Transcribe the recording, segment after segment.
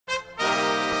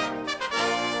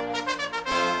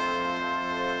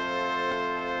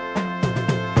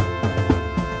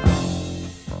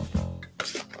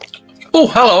Oh,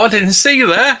 hello, I didn't see you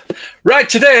there. Right,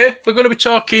 today we're going to be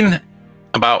talking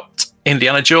about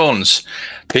Indiana Jones,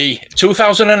 the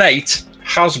 2008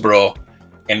 Hasbro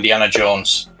Indiana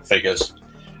Jones figures.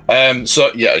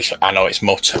 So, yeah, I know it's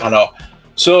mutt, I know.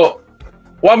 So,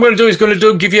 what I'm going to do is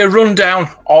give you a rundown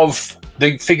of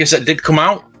the figures that did come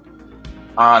out,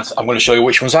 and I'm going to show you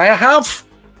which ones I have.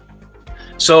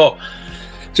 So,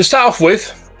 to start off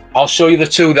with, I'll show you the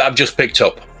two that I've just picked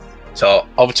up. So,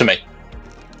 over to me.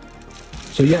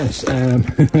 So yes,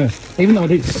 even though I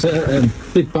did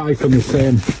buy from the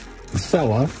same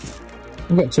seller,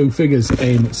 I've got two figures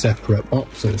in separate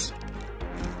boxes.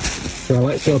 So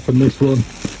let's open this one.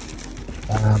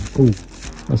 Ooh,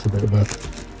 that's a bit of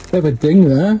a ding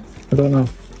there. I don't know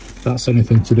if that's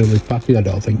anything to do with Pappy. I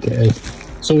don't think it is.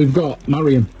 So we've got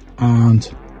Marion and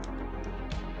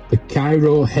the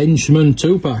Cairo Henchman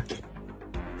 2-pack,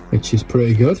 which is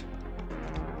pretty good.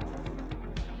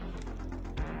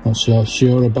 Not so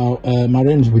sure about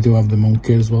Marion's. We do have the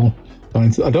monkey as well. I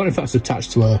don't know if that's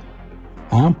attached to her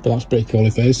arm, but that's pretty cool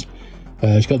if it is.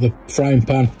 She's got the frying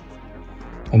pan,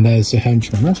 and there's the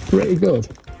henchman. That's pretty good.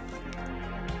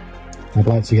 I'd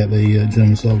like to get the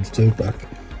German Soldier 2-pack.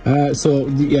 So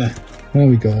yeah, there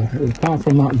we go. Apart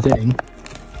from that ding,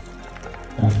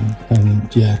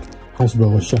 and yeah,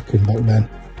 Hasbro was shocking back then.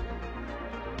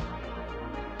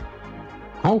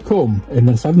 How come in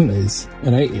the 70s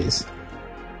and 80s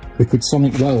we could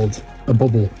sonic weld a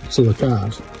bubble to the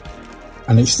card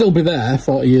and it'd still be there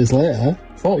 40 years later,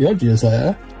 40 odd years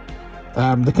later?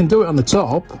 They can do it on the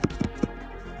top,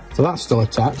 so that's still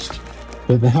attached,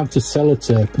 but they have to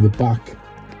sellotape the back,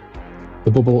 the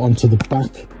bubble onto the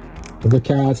back of the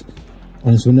card,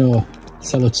 and as we know,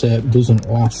 sellotape doesn't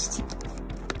last.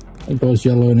 It goes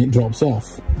yellow and it drops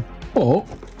off. But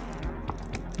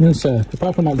I'm going to say,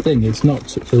 apart from that thing, it's not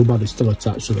too bad, it's still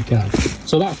attached to the card.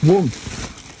 So that's one.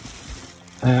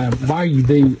 I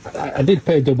did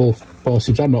pay double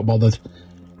postage, I'm not bothered.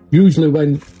 Usually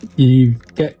when you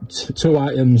get two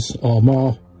items or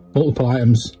more, multiple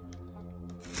items,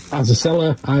 as a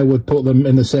seller, I would put them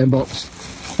in the same box.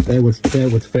 They would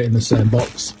fit in the same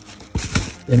box.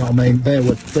 You know what I mean? They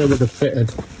would have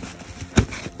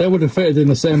fitted in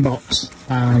the same box,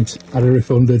 and I'd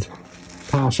have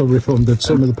partial refunded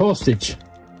some of the postage.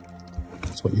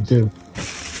 That's what you do.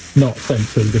 Not send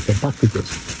two different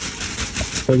packages.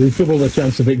 So there's double the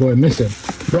chance of it going missing.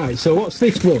 Right, so what's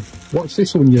this one? What's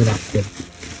this one you're asking?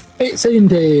 It's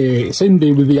Indy. It's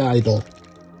Indy with the idol.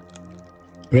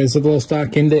 Raise the glow star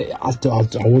Indy. I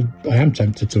am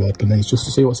tempted to open these just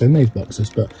to see what's in these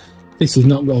boxes, but this is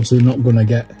not obviously not going to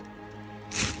get.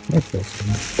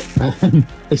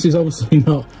 This is obviously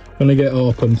not going to get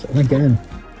opened. And again,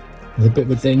 there's a bit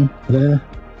of a ding there,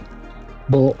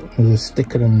 but there's a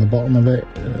sticker on the bottom of it.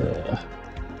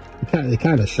 They're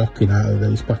kind of shocking out of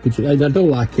these packages. I do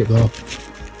like it though.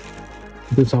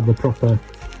 It does have the proper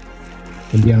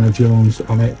Indiana Jones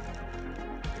on it.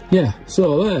 Yeah,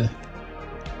 so there.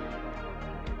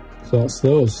 So that's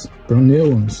those brand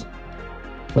new ones.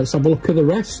 Let's have a look at the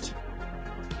rest.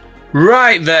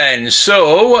 Right then,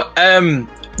 so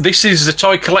this is the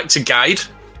Toy Collector's Guide.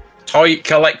 I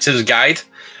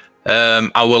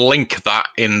will link that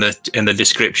in the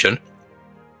description.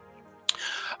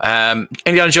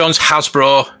 Indiana Jones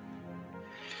Hasbro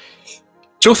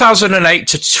 2008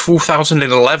 to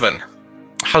 2011.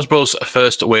 Hasbro's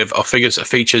first wave of figures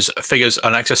features figures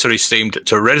and accessories themed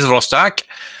to Raiders of the Lost Ark.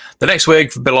 The next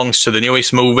wave belongs to the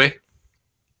newest movie.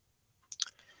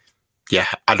 Yeah,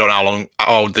 I don't know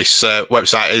how long this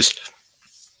website is.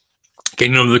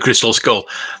 Kingdom of the Crystal Skull.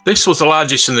 This was the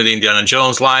largest in the Indiana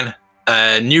Jones line,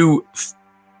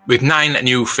 with 9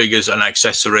 new figures and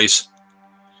accessories.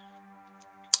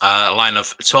 A line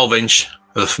of 12-inch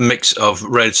with a mix of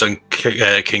Raiders and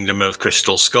Kingdom of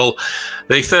Crystal Skull.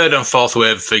 The third and fourth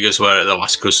wave figures were The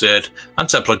Last Crusade and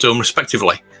Temple of Doom,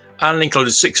 respectively, and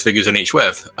included 6 figures in each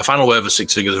wave. A final wave of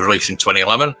 6 figures was released in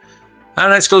 2011,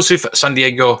 and an exclusive San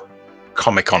Diego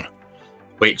Comic-Con,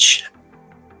 which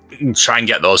try and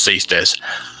get those these days.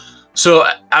 So,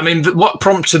 I mean, what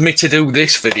prompted me to do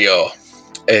this video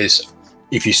is,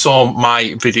 if you saw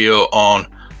my video on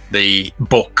the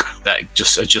book that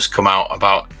had just come out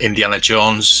about Indiana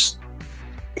Jones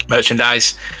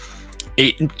merchandise,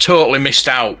 it totally missed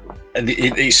out.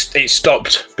 It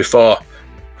stopped before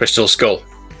Crystal Skull.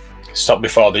 It stopped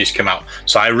before these came out.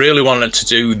 So I really wanted to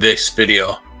do this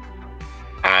video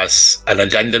as an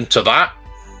addendum to that.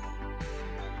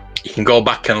 You can go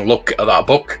back and look at that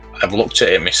book. I've looked at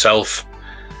it myself.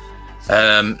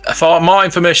 For more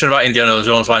information about Indiana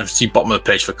Jones line, see bottom of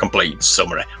the page for complete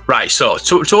summary. Right, so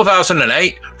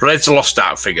 2008, Raiders of the Lost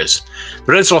Ark figures.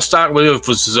 The Raiders of the Lost Ark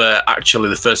was actually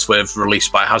the first wave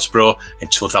released by Hasbro in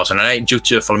 2008 due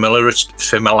to familiarity.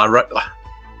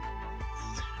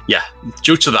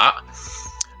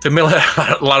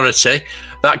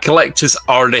 That collectors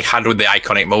already had with the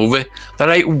iconic movie. There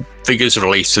are 8 figures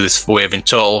released to this wave in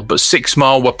total, but 6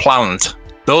 more were planned.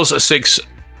 Those 6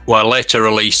 were later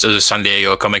released as a San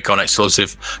Diego Comic-Con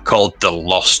exclusive called The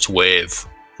Lost Wave.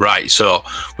 Right, so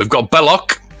we've got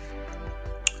Belloc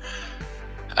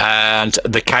and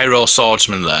the Cairo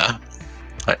Swordsman there.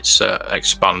 Let's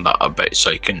expand that a bit so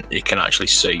you can actually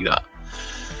see that.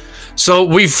 So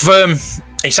we've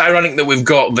it's ironic that we've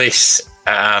got this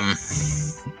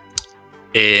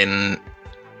in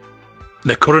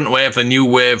the current wave, the new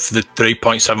wave, the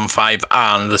 3.75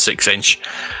 and the 6-inch.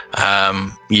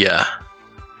 Yeah,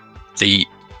 the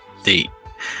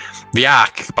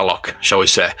Ark Belloc, shall we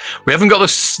say? We haven't got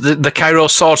the Cairo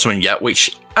Swordsman yet,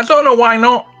 which I don't know why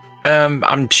not.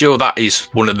 I'm sure that is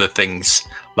one of the things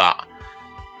that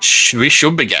we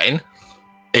should be getting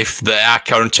if they are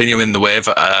continuing the wave.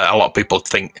 A lot of people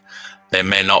think they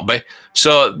may not be.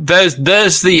 So there's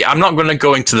the. I'm not going to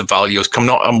go into the values. We're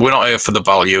not here for the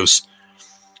values.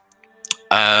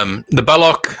 The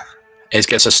Belloc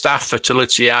gets a staff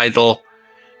fertility idol.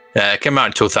 Came out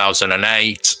in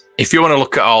 2008. If you want to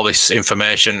look at all this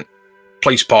information,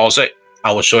 please pause it.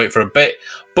 I will show it for a bit,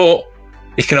 but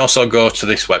you can also go to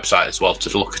this website as well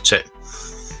to look at it.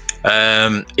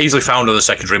 Easily found on the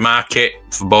secondary market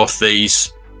for both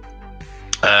these.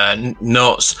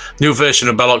 Notes: new version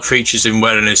of Belloc features him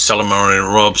wearing his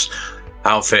ceremonial robes.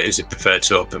 Outfit is preferred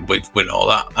to open. We know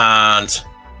that. And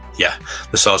yeah,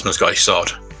 the swordsman's got his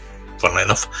sword, funnily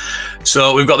enough.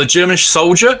 So we've got the German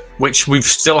soldier, which we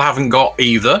still haven't got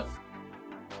either,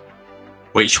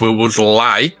 which we would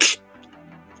like.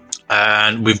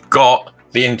 And we've got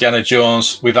the Indiana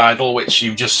Jones with idol, which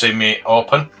you've just seen me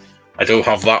open. I do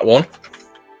have that one,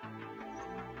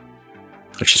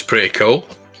 which is pretty cool.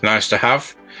 Nice to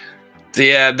have.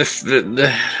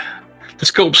 The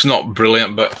sculpt's not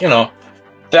brilliant, but you know,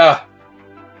 they're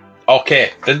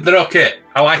okay. They're okay.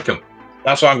 I like them.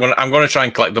 That's why I'm gonna try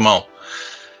and collect them all.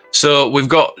 So we've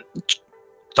got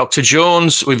Dr.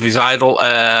 Jones with his idol.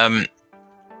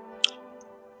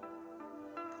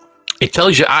 It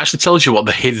actually tells you what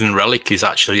the hidden relic is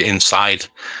actually inside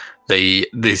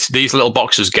these little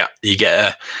boxes. You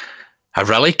get a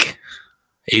relic.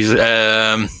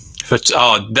 The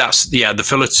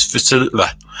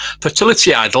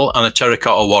fertility idol and a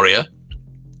terracotta warrior,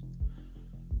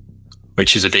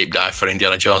 which is a deep dive for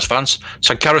Indiana Jones fans.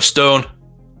 Sankara stone,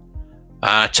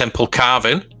 temple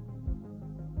carving.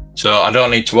 So I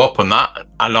don't need to open that.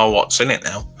 I know what's in it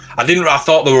now. I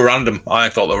thought they were random.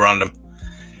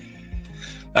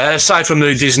 Aside from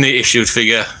the Disney issued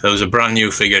figure, there was a brand new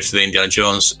figure to the Indiana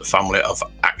Jones family of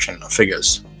action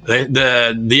figures.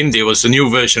 The Indy was the new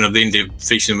version of the Indy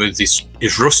featuring with his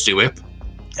rusty whip.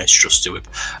 It's rusty whip.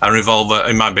 And revolver,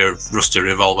 it might be a rusty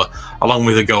revolver, along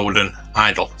with a golden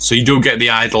idol. So you do get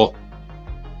the idol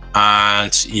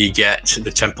and you get the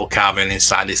temple carving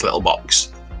inside this little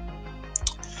box.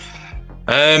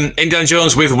 Indiana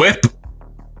Jones with whip.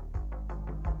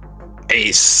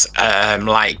 It's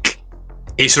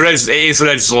it is Raiders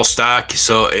of the Lost Ark,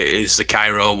 so it is the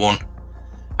Cairo one.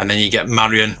 And then you get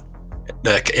Marion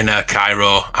in her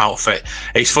Cairo outfit.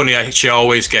 It's funny, she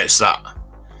always gets that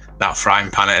frying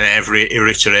pan in every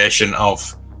iteration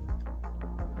of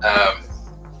the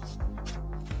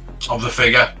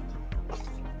figure.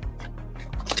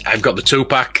 I've got the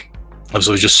 2-pack, as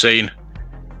we've just seen.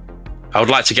 I would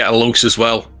like to get a loose as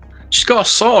well. She's got a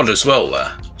sword as well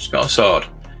there. She's got a sword.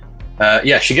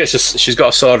 Yeah, she's got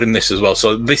a sword in this as well.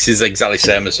 So this is exactly the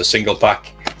same as a single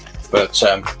pack. But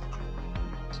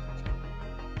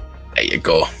there you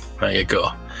go.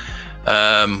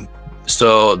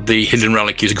 So the hidden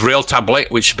relic is Grail tablet,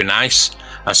 which would be nice,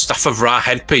 and Staff of Ra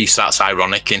headpiece. That's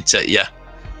ironic, isn't it? Yeah.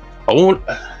 Oh,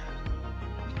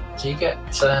 do you get?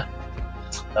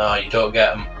 No, you don't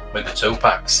get them with the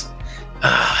 2-packs.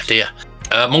 Ah, dear.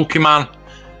 Monkey Man,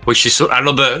 which is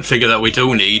another figure that we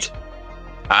do need,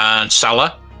 and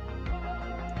Salah.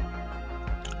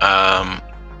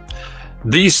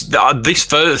 This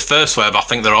first wave, I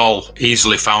think they're all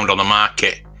easily found on the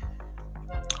market.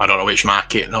 I don't know which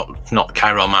market, not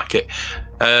Cairo market.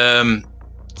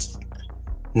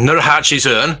 Nurhachi's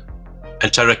urn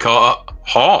and terracotta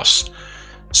horse.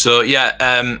 So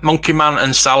yeah, Monkey Man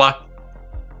and Salah.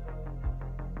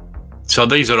 So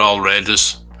these are all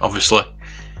Raiders, obviously,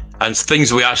 and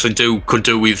things we actually could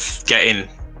do with getting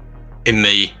in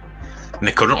the in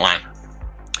the current line.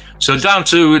 So down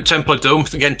to Temple of Doom,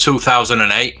 again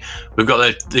 2008. We've got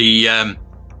the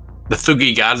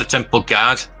Thuggee Guard, the Temple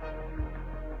Guard.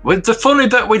 With the funny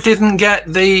that we didn't get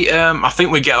the, I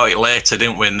think we get it later,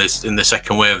 didn't we? In the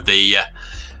second wave,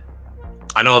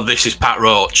 I know this is Pat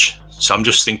Roach, so I'm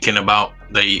just thinking about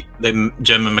the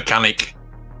German mechanic.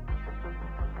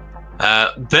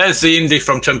 There's the Indy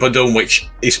from Temple of Doom, which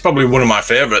is probably one of my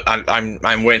favourite.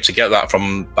 I'm waiting to get that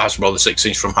from Hasbro, the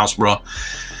 6-inch from Hasbro.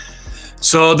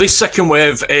 So this second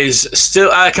wave is still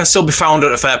can still be found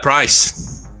at a fair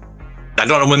price. I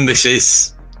don't know when this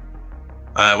is.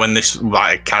 When this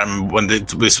I can't remember when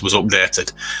this was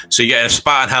updated. So you get a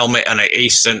Spartan helmet and an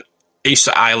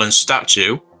Easter Island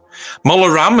statue,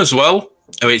 Muller Ram as well,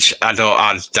 which I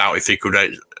doubt if you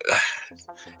could.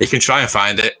 You can try and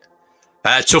find it.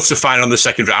 Tough to find on the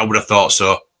secondary. I would have thought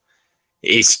so.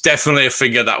 It's definitely a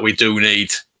figure that we do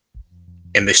need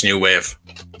in this new wave,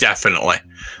 definitely.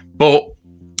 But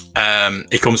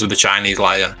it comes with the Chinese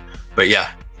lion. But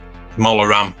yeah, Muller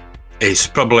Ram is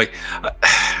probably.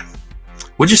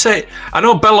 Would you say? I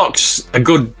know Belloc's a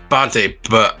good baddie,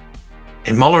 but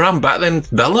in Muller Ram back then,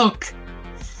 Belloc,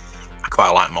 I quite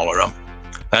like Muller Ram.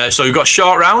 So we've got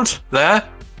Short Round there.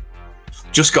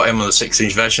 Just got him on the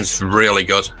 6-inch version. It's really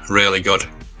good, really good.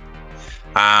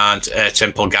 And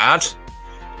Temple Guard.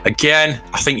 Again,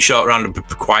 I think Short Round would be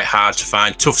quite hard to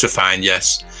find. Tough to find,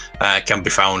 yes. Can be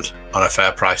found on a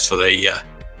fair price for the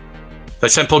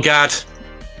Temple Guard.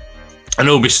 An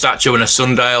Ubi statue and a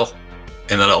Sundial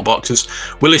in the little boxes.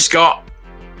 Willie Scott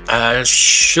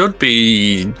should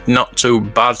be not too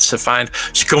bad to find.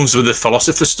 She comes with the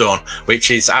Philosopher's Stone,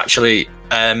 which is actually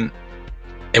in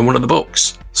one of the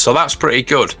books. So that's pretty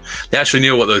good. They actually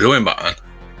knew what they were doing back then,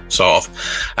 sort of.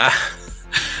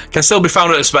 Can still be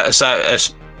found at a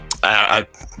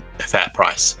fair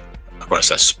price. I want to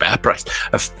say spare price.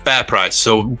 A fair price.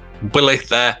 So Willie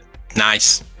there,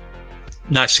 nice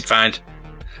to find.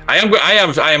 I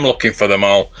am looking for them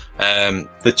all.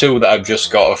 The two that I've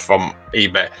just got from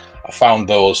eBay. I found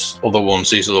those other ones.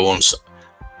 These are the ones.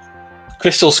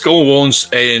 Crystal Skull ones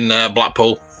in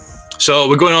Blackpool. So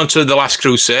we're going on to The Last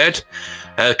Crusade.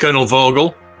 Colonel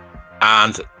Vogel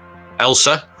and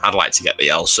Elsa. I'd like to get the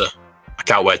Elsa. I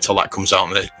can't wait till that comes out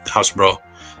in the Hasbro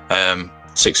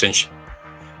 6-inch.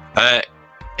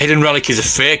 Hidden Relic is a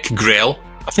fake Grail.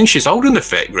 I think she's holding the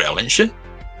fake Grail, isn't she?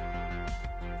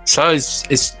 So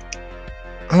it's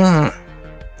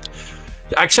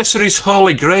accessories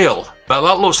Holy Grail, but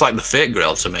that looks like the fake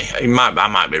Grail to me. I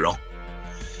might be wrong.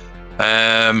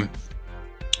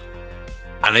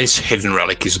 And his Hidden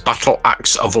Relic is Battle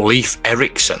Axe of Leif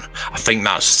Erikson. I think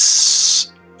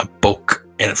that's a book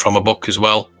from a book as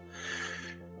well.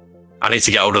 I need to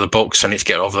get hold of the books. I need to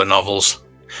get over the novels.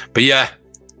 But yeah,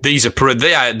 these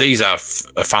are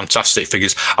fantastic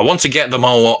figures. I want to get them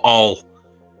all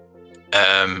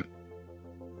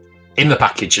in the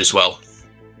package as well.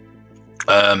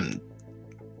 Can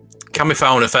be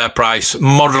found at a fair price,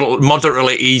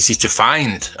 moderately easy to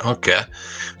find. Okay,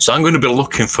 so I'm going to be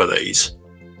looking for these.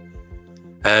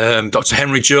 Dr.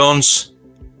 Henry Jones,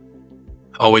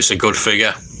 always a good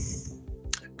figure.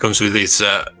 Comes with his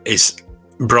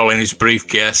brawl in his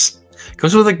briefcase.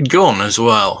 Comes with a gun as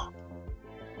well.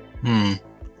 I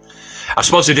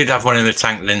suppose he did have one in the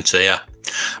tank, didn't he? Yeah.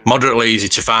 Moderately easy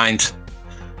to find.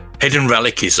 Hidden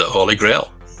Relic is a Holy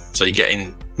Grail, so you're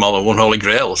getting more than one Holy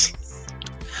Grails.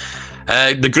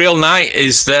 The Grail Knight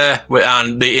is there,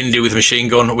 and the Indy with machine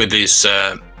gun with his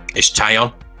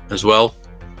tie-on as well.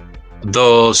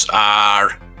 Those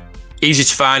are easy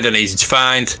to find and easy to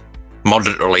find,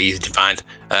 moderately easy to find.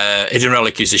 Hidden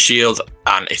Relic is a shield,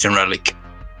 and Hidden Relic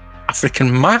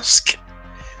African Mask.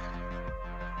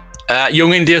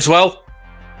 Young Indy as well.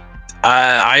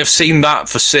 I have seen that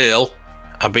for sale.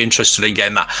 I'd be interested in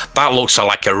getting that. That looks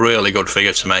like a really good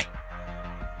figure to me.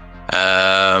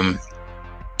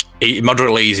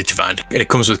 Moderately easy to find. It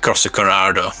comes with Cross of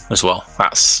Conrado as well.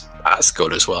 That's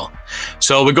good as well.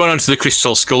 So we're going on to the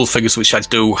Crystal Skull figures, which I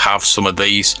do have some of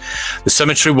these. The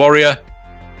Cemetery Warrior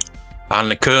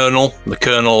and the Colonel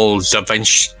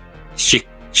Defenshinko.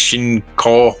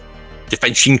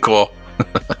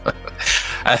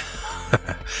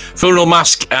 Funeral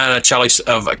Mask and a Chalice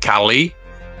of Kali.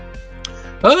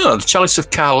 Oh, the Chalice of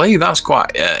Kali. That's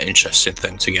quite an interesting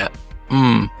thing to get.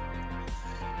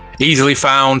 Easily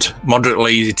found,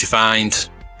 moderately easy to find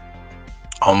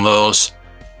on those.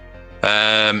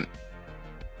 The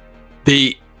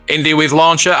Indy with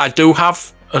launcher I do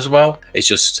have as well. It's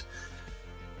just,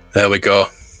 there we go.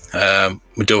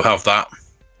 We do have that.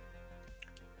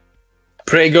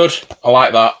 Pretty good. I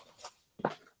like that.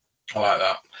 I like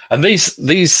that. And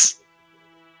these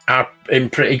are in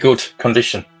pretty good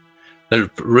condition. They're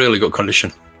really good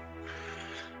condition.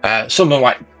 Some of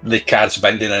like the cards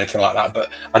bending or anything like that,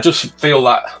 but I just feel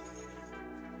that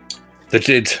they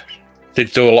did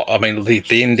do a lot. I mean, the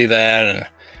indie there and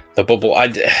the bubble.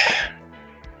 It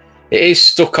is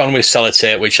stuck on with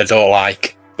sellotape, which I don't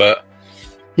like, but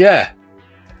yeah,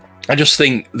 I just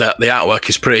think that the artwork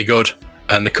is pretty good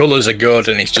and the colours are good,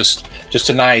 and it's just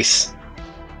a nice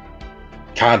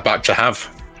card back to have.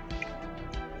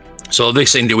 So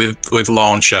this indie with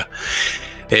launcher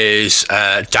is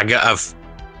Dagger of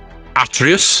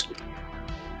Atreus.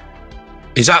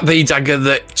 Is that the dagger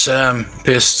that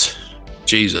pierced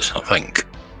Jesus? I think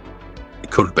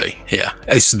it could be. Yeah,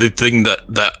 it's the thing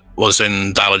that was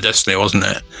in Dial of Destiny, wasn't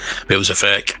it? It was a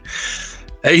fake.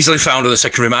 Easily found on the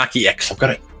secondary market. Yeah, because I've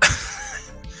got it.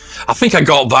 I think I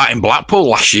got that in Blackpool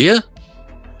last year.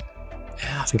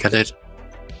 Yeah, I think I did.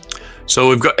 So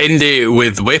we've got indie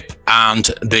with whip and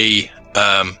the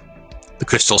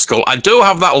crystal skull. I do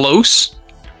have that loose.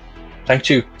 Thank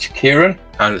you to Kieran.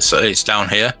 And it's down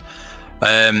here.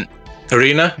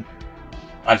 Arena.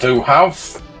 I do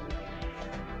have.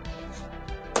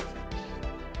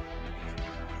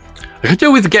 I could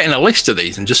do with getting a list of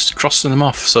these and just crossing them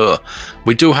off. So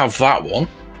we do have that one.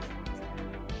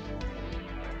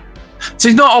 So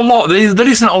there's not a lot. There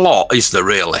isn't a lot, is there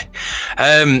really?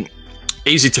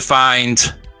 Easy to find.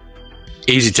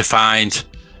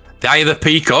 The Eye of the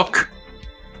Peacock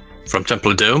from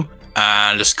Temple of Doom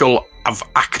and the Skull of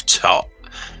Akator.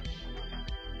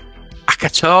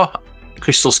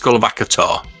 Crystal Skull of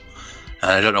Akator.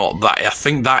 I don't know what that is. I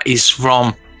think that is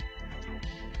from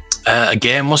a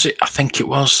game, was it? I think it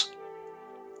was.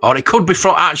 Or it could be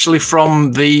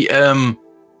from the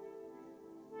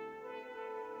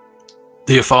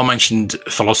aforementioned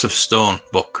Philosopher's Stone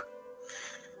book.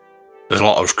 There's a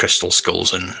lot of crystal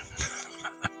skulls in.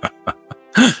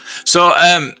 So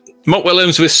Mutt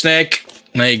Williams with Snake.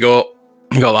 There you go.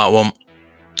 I got that one.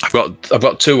 I've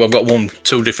got two. I've got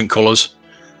two different colours.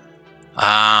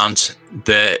 And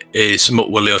there is Mutt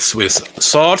Williams with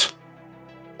Sword.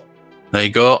 There you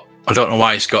go. I don't know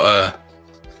why it's got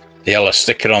the yellow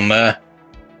sticker on there,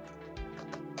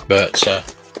 but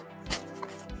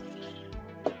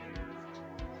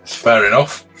fair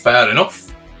enough. Fair enough.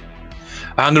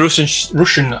 And the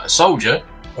Russian soldier,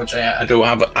 which I do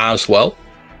have as well.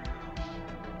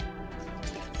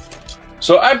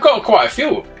 So I've got quite a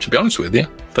few, to be honest with you.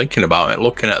 Thinking about it,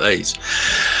 looking at these,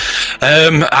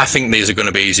 I think these are going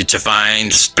to be easy to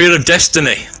find. Spear of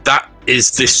Destiny. That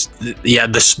is this. Yeah,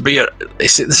 the spear.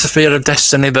 Is it the Spear of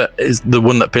Destiny that is the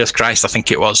one that pierced Christ? I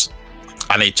think it was.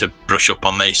 I need to brush up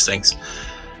on these things.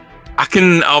 I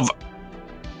can have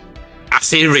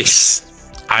Asiris.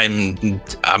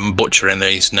 I'm butchering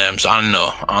these names. I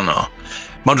know.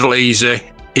 Model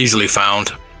easily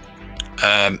found.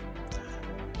 Uga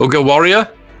Warrior.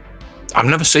 I've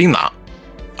never seen that.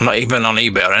 I'm not even on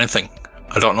eBay or anything.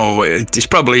 I don't know. It's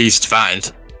probably easy to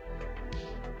find.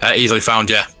 Easily found,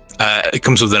 yeah. It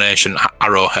comes with the nation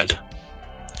Arrowhead.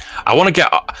 I want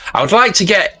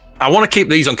to keep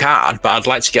these on card, but I'd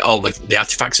like to get all the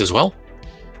artifacts as well.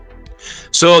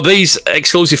 So these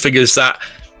exclusive figures that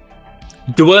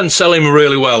they weren't selling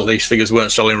really well. These figures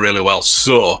weren't selling really well,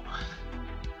 so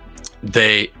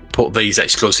they put these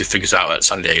exclusive figures out at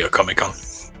San Diego Comic-Con.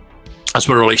 As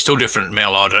we released two different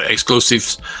mail order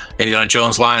exclusives, Indiana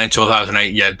Jones line in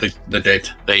 2008. Yeah, they did.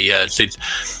 They did.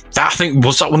 That, I think,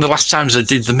 was that one of the last times they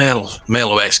did the mail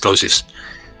away exclusives.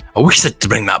 I wish they'd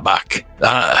bring that back.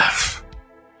 I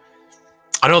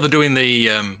know they're doing the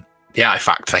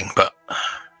artifact thing, but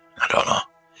I don't know.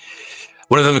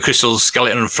 One of them, the crystal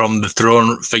skeleton from the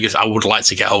throne figures. I would like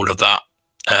to get hold of that.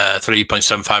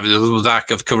 3.75. The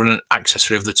Ark of Covenant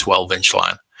accessory of the 12-inch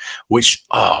line. Which,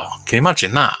 can you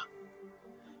imagine that?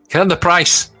 Can the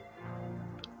price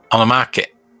on the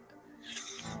market,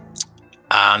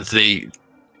 and the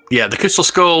crystal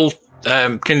skull,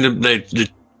 kingdom, the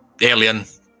alien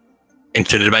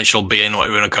interdimensional being, what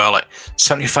we're going to call it,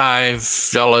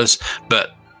 $75,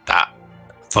 but that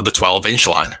for the 12-inch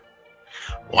line.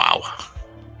 Wow.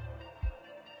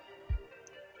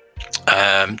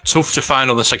 Tough to find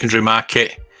on the secondary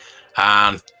market,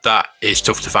 and that is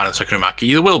tough to find on the secondary market.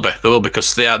 There will be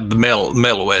because they are the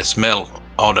mail away things.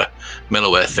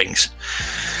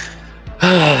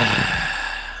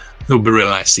 It would be really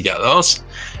nice to get those.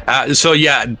 So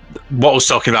yeah, what I was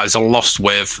talking about is a Lost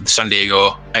Wave, the San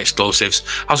Diego exclusives.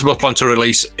 Hasbro plan to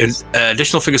release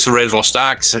additional figures for Raiders of the Lost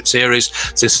Ark series,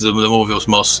 since the movie was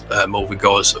most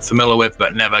moviegoers familiar with,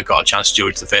 but never got a chance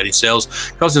due to the fading sales,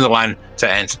 causing the line to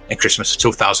end in Christmas of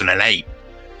 2008.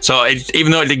 So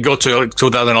even though it did go to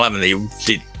 2011, it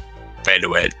did fade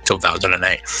away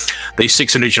 2008. These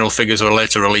 6 original figures were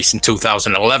later released in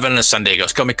 2011 at San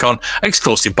Diego's Comic-Con, an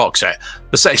exclusive box set.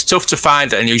 The set is tough to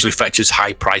find and usually fetches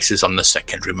high prices on the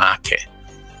secondary market.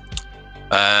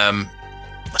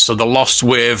 So the Lost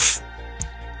Wave,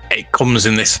 it comes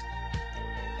in this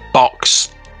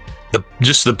box,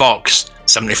 just the box,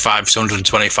 75 to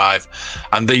 125,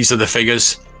 and these are the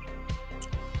figures.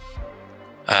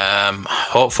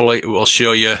 Hopefully it will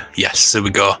show you. Yes, there we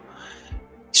go.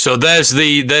 So there's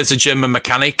the German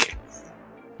mechanic,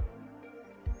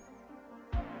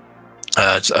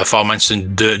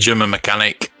 aforementioned German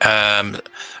mechanic.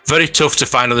 Very tough to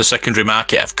find on the secondary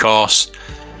market, of course.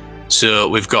 So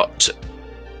we've got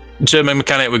German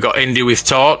mechanic, we've got Indy with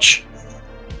torch.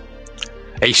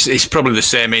 It's probably the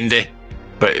same Indy,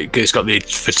 but it's got the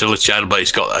fertility child, but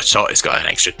it's got an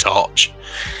extra torch.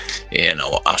 You know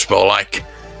what Hasbro like.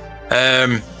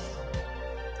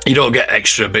 You don't get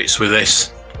extra bits with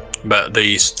this, but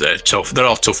these, they're tough. They're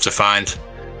all tough to find.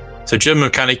 So German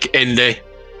mechanic, Indy.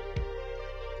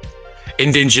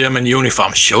 Indian German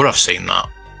uniform. Sure, I've seen that.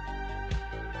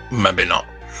 Maybe not.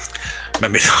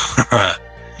 Maybe not.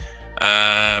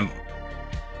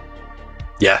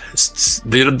 Yeah,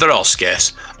 they're all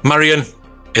scarce. Marion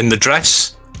in the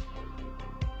dress.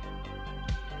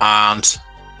 And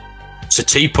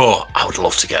Satipo. I would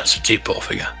love to get a Satipo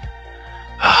figure.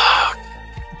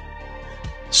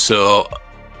 So,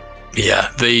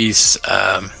 yeah, these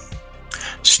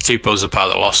Satipos are part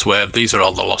of the Lost Wave. These are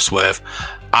all the Lost Wave.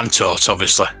 And Tote,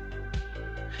 obviously.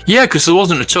 Yeah, because there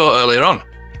wasn't a Tote earlier on.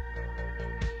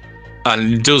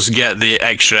 And it does get the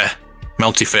extra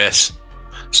melty face.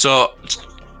 So,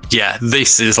 yeah,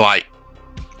 this is like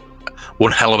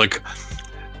one hell of a,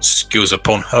 excuse a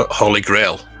pun, holy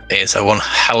grail. It's a one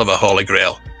hell of a holy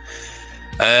grail.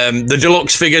 The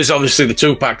deluxe figures, obviously the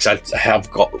 2-packs, I have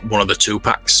got one of the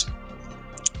 2-packs.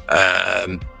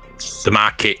 The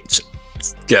market,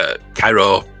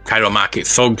 Cairo market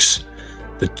thugs,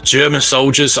 the German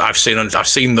soldiers, I've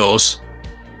seen those.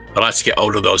 I like to get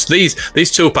hold of those. These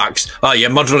 2-packs, oh yeah,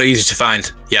 moderately easy to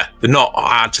find. Yeah, they're not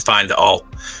hard to find at all.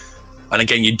 And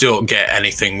again, you don't get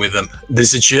anything with them.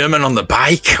 There's a German on the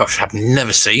bike, I've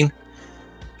never seen.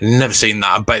 Never seen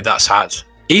that. I bet that's hard.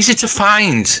 Easy to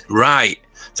find, right?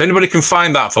 So anybody can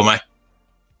find that for me?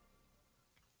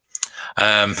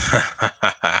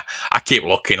 I keep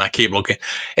looking.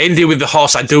 Indy with the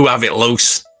horse, I do have it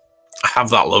loose. I have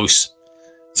that loose.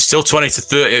 Still 20 to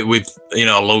 30 with, you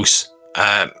know, loose.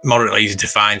 Moderately easy to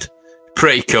find.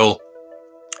 Pretty cool.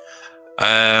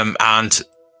 And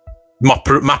map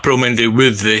room Indy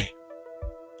with the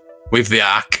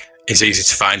arc is easy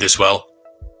to find as well.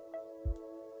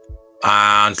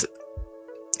 And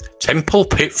Temple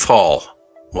Pitfall.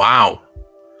 Wow.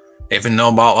 Even know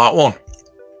about that one.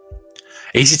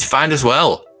 Easy to find as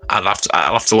well. I'll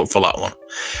have to look for that one.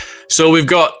 So we've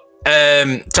got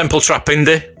Temple Trap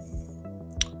Indy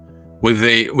with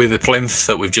the plinth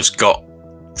that we've just got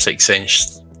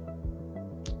 6-inch.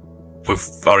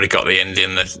 We've already got the Indy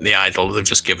and the idol. They've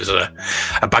just given us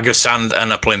a bag of sand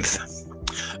and a plinth.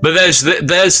 But there's the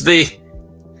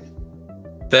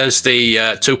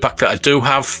 2-pack that I do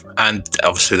have, and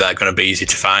obviously they're going to be easy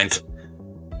to find.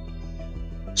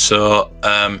 So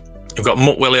we've got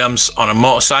Mutt Williams on a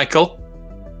motorcycle.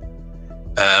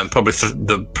 Probably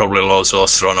loads of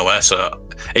those thrown away, so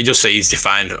it just easy to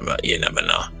find, but you never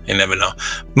know. You never know.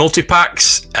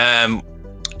 Multi-packs,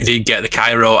 you did get the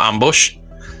Cairo ambush.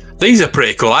 These are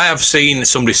pretty cool. I have seen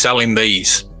somebody selling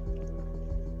these.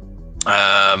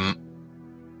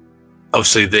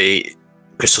 Obviously the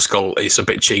Crystal Skull is a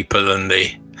bit cheaper than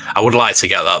the... I would like to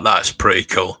get that. That's pretty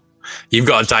cool. You've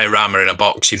got a diorama in a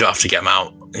box. You don't have to get them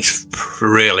out. It's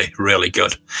really, really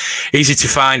good. Easy to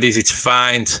find.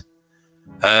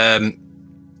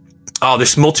 Oh,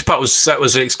 this multi-pack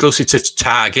was exclusive to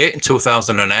Target in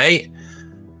 2008.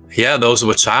 Yeah, those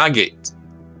were Target.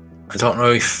 I don't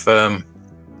know if the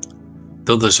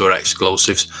others were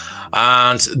exclusives.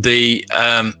 And the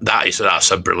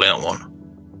that's a brilliant one.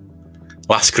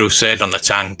 Last Crusade on the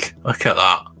tank. Look at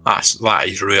that. That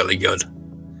is really good.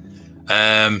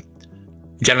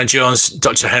 Indiana Jones,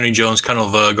 Dr. Henry Jones, Colonel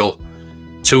Virgil,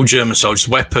 2 German soldiers,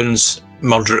 weapons,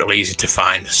 moderately easy to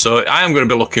find. So I am going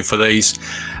to be looking for these.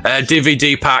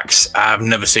 DVD packs, I've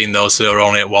never seen those. They're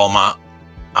only at Walmart.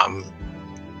 I'm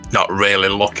not really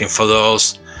looking for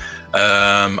those.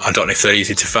 I don't know if they're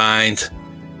easy to find.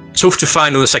 Tough to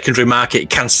find on the secondary market.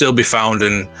 It can still be found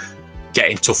and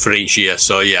getting tougher each year.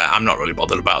 So yeah, I'm not really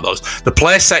bothered about those. The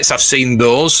play sets, I've seen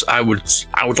those. I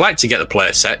would like to get the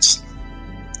play sets.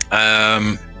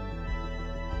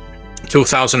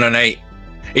 2008,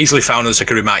 easily found on the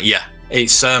secondary market. Yeah,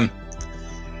 it's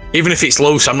Even if it's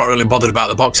loose, I'm not really bothered about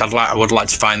the box. I would like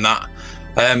to find that.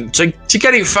 To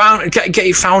get it found, get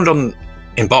it found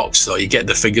in box though, you get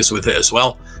the figures with it as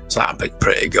well, so that'd be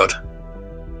pretty good.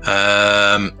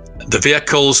 The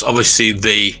vehicles, obviously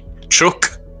the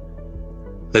truck.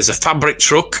 There's a fabric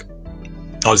truck,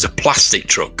 or there's a plastic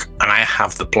truck, and I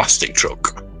have the plastic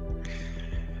truck.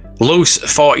 Loose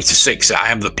 40 to 60, I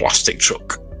have the plastic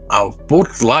truck. I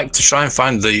would like to try and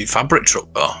find the fabric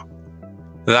truck though.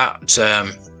 That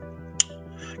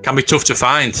can be tough to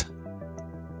find.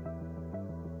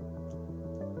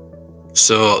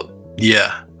 So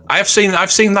yeah, I've seen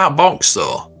that box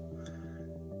though.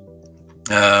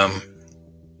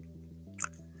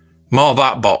 More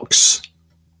that box,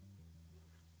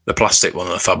 the plastic one,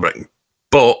 the fabric.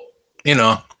 But you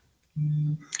know,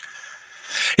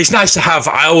 it's nice to have.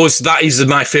 That is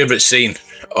my favourite scene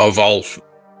of all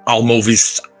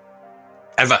movies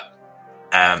ever.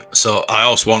 So I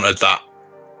always wanted that,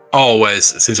 always,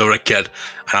 since I was a kid,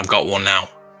 and I've got one now,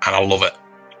 and I love it.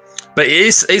 But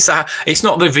it's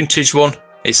not the vintage one.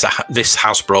 It's this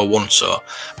Hasbro one. So,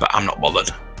 but I'm not bothered.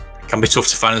 It can be tough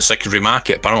to find in the secondary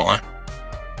market, apparently.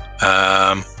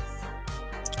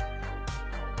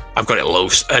 I've got it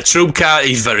loose. A troop car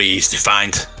is very easy to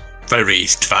find. Very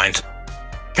easy to find.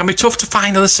 Can be tough to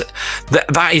find.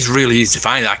 That is really easy to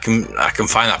find. I can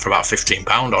find that for about £15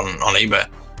 on eBay.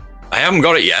 I haven't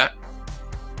got it yet.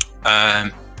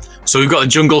 So we've got a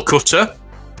jungle cutter,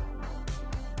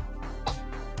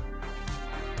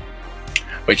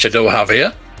 which I do have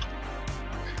here.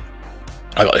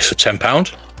 I got this for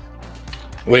 £10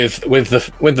 with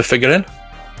the figure in.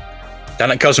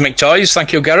 Down at Cosmic Toys.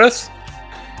 Thank you, Gareth.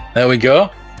 There we go.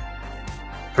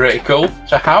 Pretty cool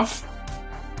to have.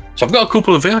 So I've got a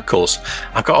couple of vehicles.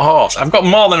 I've got a horse. I've got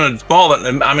more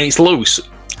than. I mean, it's loose.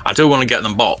 I do want to get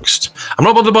them boxed. I'm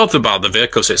not bothered about the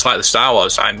vehicles. It's like the Star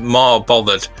Wars. I'm more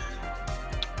bothered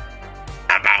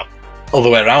about all the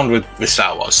way around with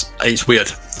Star Wars. It's weird.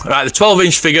 Right, the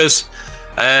 12-inch figures.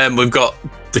 We've got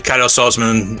the Carrier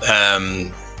Swordsman,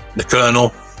 the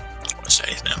Colonel. Let's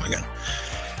say his name again.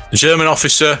 The German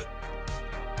officer.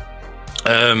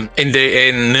 In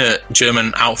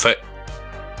German outfit,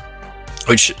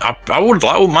 which I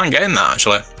wouldn't mind getting that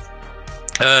actually.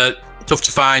 Tough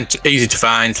to find, easy to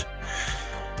find.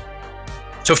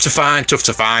 Tough to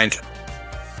find.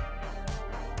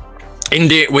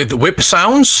 Indie with whip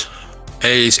sounds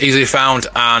is easily found,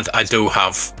 and I do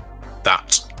have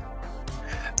that.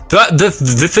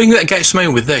 The thing that gets me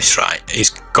with this, right, he's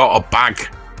got a bag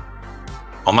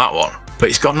on that one, but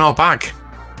he's got no bag.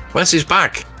 Where's his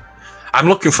bag? I'm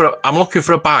looking for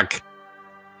a bag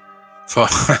for.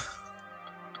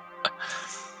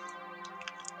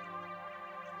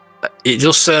 It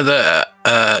just said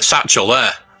satchel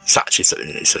there.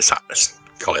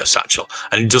 Call it a satchel,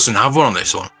 and it doesn't have one on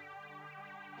this one.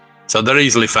 So they're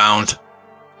easily found.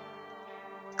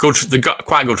 Good, they've got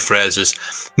quite good phrases.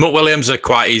 Mutt Williams are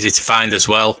quite easy to find as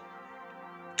well.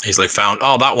 Easily found.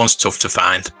 Oh, that one's tough to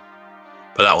find.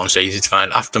 But that one's easy to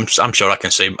find. I'm sure I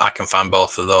can find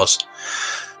both of those.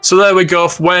 So there we go.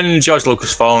 When George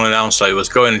Lucas announced that he was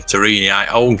going to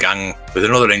reunite old gang with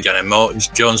another Indiana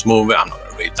Jones movie, I'm not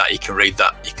going to read that. You can read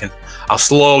that. I'll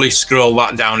slowly scroll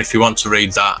that down if you want to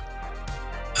read that.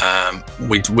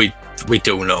 We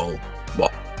do know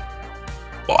what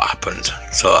happened.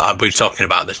 So I'll be talking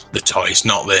about the toys,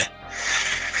 not the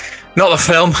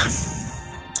film.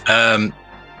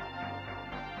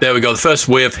 There we go. The first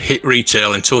wave hit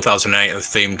retail in 2008 of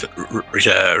themed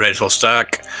Rachel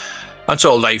Stark. And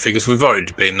total 8 figures. We've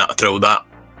already been through that.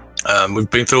 We've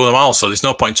been through them all, so there's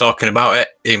no point talking about it.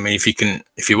 I mean,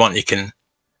 if you want, you can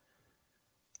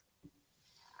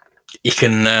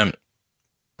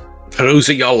peruse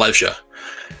at your leisure.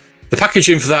 The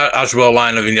packaging for that Hasbro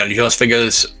line of Indiana Jones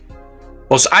figures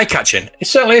was eye-catching. It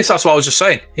certainly is. That's what I was just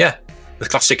saying. Yeah, the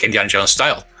classic Indiana Jones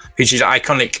style features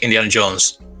iconic Indiana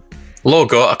Jones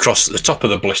logo across the top of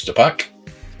the blister pack.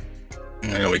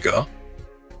 There we go.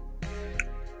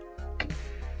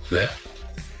 There,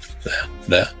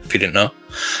 if you didn't know.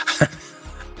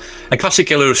 A classic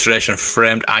illustration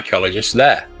framed archaeologist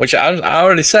there, which I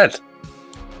already said.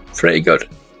 Pretty good.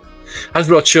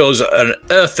 Hasbro chose an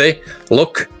earthy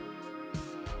look,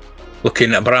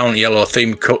 looking at brown, yellow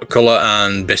themed colour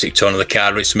and basic tone of the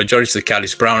card, which the majority of the card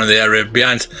is brown and the area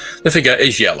behind the figure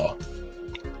is yellow,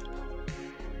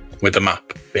 with the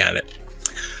map behind it.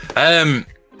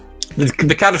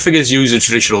 The card figures use a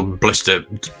traditional blister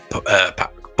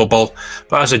bubble,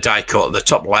 but has a die cut at the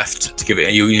top left to give it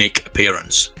a unique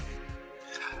appearance.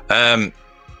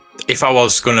 If I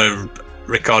was going to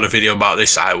record a video about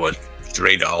this, I would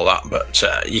read all that, but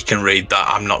you can read that.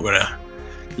 I'm not going to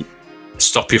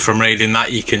stop you from reading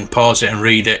that. You can pause it and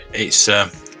read it. It's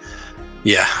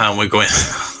yeah, and we're going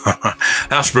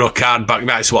Hasbro card back.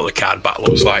 That's what the card back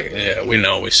looks like. Yeah, we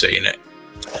know, we're seeing it.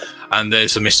 And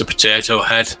there's a Mr. Potato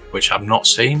head, which I've not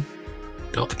seen.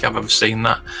 Don't think I've ever seen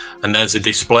that. And there's the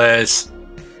displays,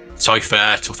 Toy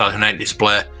Fair 2008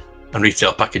 display, and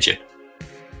retail packaging.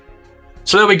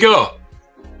 So there we go.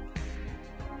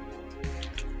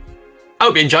 I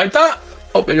hope you enjoyed that.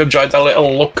 Hope you enjoyed that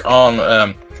little look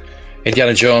on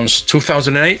Indiana Jones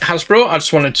 2008 Hasbro. I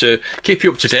just wanted to keep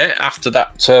you up to date after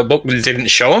that book that didn't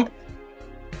show them.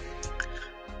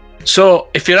 So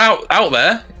if you're out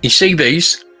there, you see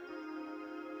these,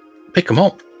 pick them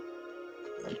up.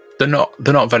 They're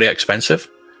not very expensive.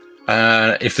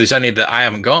 If there's any that I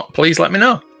haven't got, please let me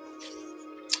know.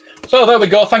 So there we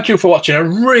go. Thank you for watching. I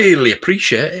really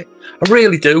appreciate it. I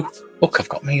really do. Look,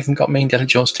 I've even got me Indiana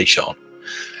Jones t-shirt on.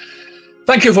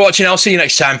 Thank you for watching. I'll see you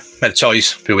next time. May the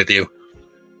toys be with you.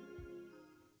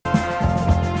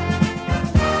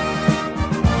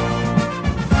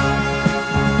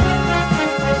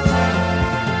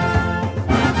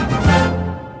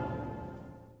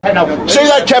 See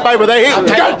that chap over there?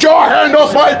 Get your hand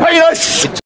off my penis!